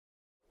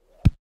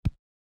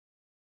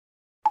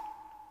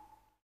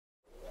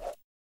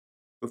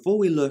Before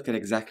we look at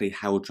exactly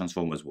how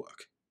transformers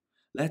work,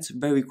 let's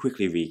very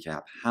quickly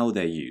recap how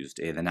they're used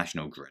in the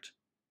national grid.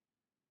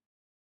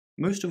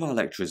 Most of our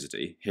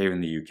electricity here in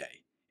the UK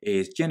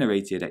is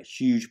generated at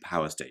huge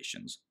power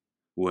stations,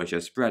 which are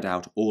spread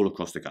out all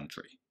across the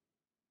country.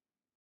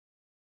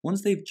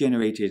 Once they've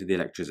generated the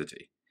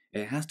electricity,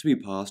 it has to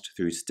be passed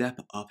through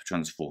step-up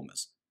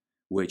transformers,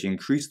 which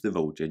increase the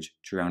voltage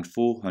to around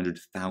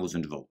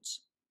 400,000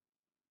 volts.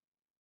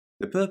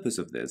 The purpose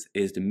of this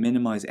is to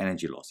minimize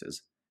energy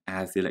losses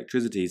as the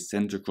electricity is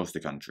sent across the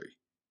country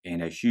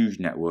in a huge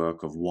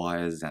network of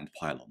wires and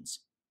pylons.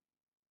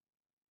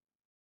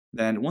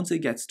 Then once it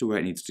gets to where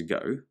it needs to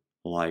go,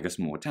 like a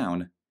small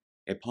town,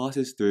 it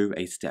passes through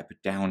a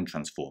step-down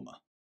transformer,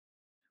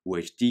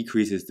 which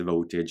decreases the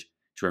voltage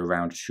to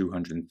around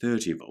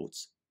 230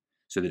 volts,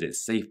 so that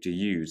it's safe to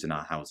use in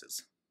our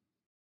houses.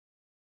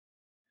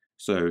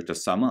 So to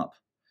sum up,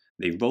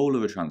 the role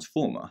of a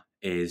transformer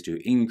is to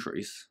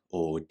increase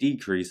or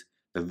decrease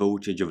the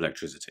voltage of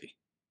electricity.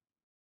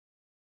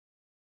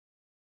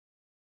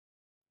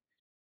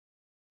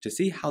 To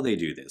see how they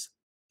do this,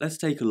 let's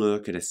take a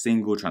look at a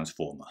single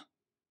transformer.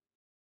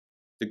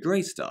 The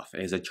grey stuff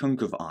is a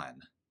chunk of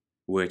iron,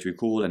 which we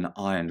call an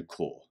iron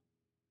core,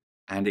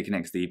 and it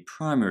connects the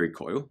primary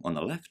coil on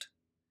the left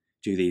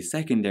to the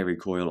secondary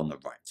coil on the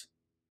right.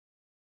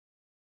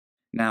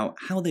 Now,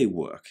 how they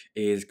work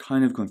is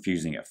kind of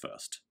confusing at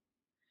first,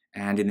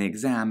 and in the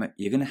exam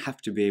you're going to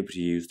have to be able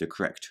to use the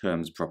correct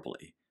terms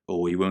properly,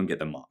 or you won't get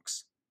the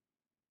marks.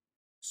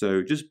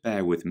 So just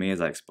bear with me as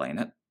I explain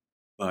it,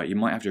 but you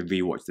might have to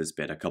rewatch this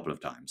bit a couple of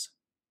times.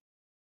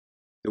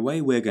 The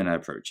way we're going to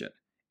approach it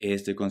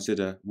is to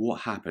consider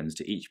what happens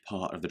to each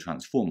part of the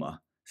transformer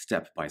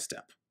step by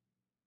step.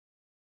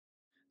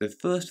 The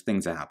first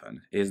thing to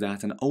happen is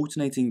that an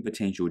alternating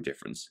potential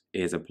difference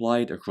is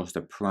applied across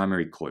the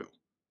primary coil,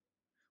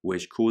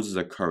 which causes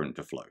a current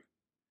to flow,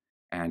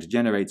 and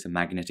generates a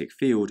magnetic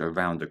field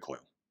around the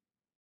coil.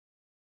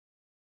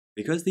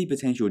 Because the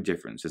potential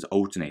difference is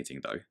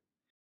alternating though,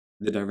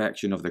 the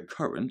direction of the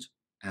current,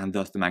 and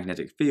thus the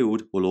magnetic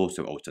field, will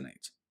also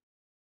alternate.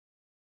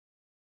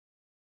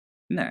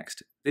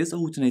 Next, this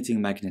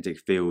alternating magnetic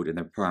field in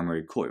the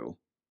primary coil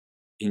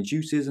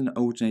induces an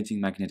alternating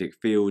magnetic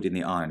field in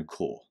the iron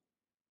core.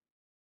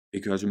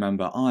 Because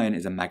remember, iron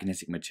is a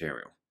magnetic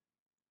material,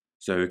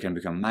 so it can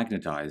become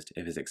magnetized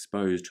if it's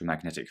exposed to a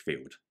magnetic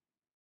field.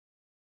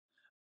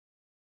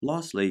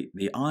 Lastly,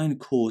 the iron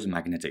core's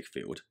magnetic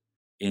field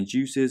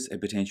induces a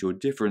potential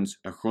difference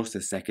across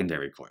the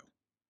secondary coil.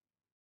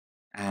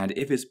 And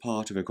if it's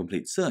part of a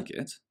complete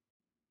circuit,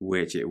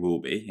 which it will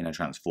be in a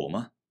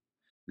transformer,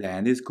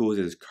 then this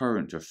causes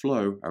current to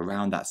flow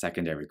around that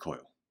secondary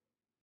coil.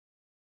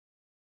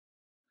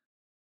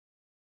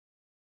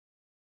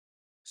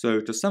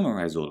 So to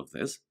summarize all of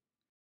this,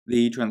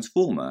 the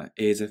transformer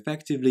is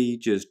effectively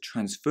just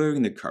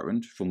transferring the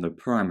current from the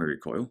primary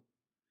coil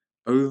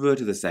over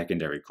to the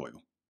secondary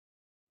coil.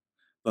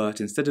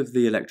 But instead of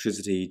the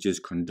electricity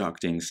just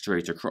conducting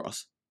straight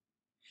across,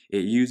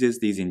 it uses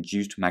these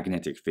induced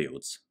magnetic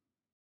fields.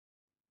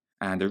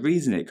 And the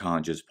reason it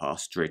can't just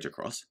pass straight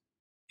across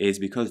is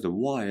because the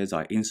wires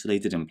are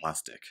insulated in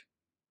plastic,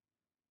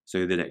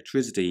 so the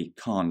electricity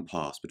can't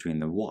pass between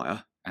the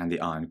wire and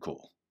the iron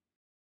core.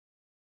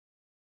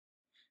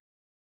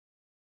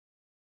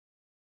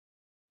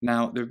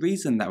 Now, the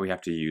reason that we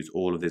have to use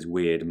all of this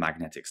weird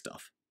magnetic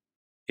stuff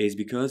is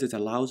because it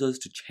allows us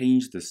to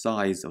change the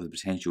size of the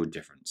potential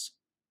difference.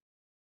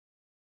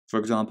 For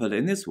example,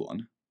 in this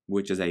one,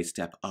 which is a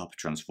step-up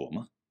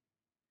transformer,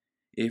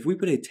 if we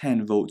put a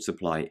 10-volt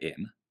supply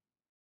in,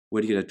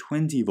 we'd get a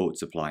 20-volt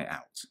supply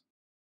out.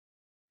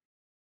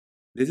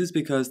 This is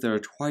because there are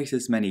twice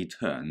as many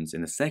turns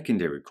in the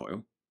secondary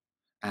coil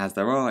as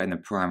there are in the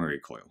primary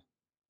coil,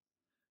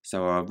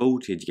 so our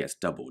voltage gets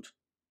doubled.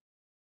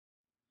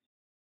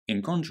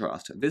 In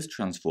contrast, this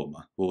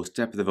transformer will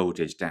step the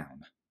voltage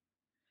down,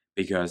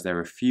 because there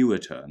are fewer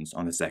turns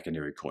on the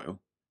secondary coil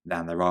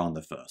than there are on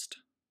the first.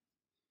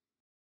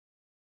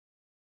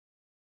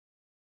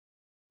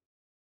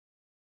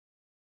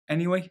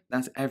 Anyway,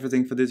 that's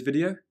everything for this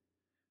video,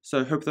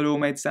 so hope that all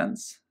made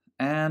sense,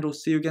 and I'll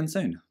see you again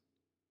soon.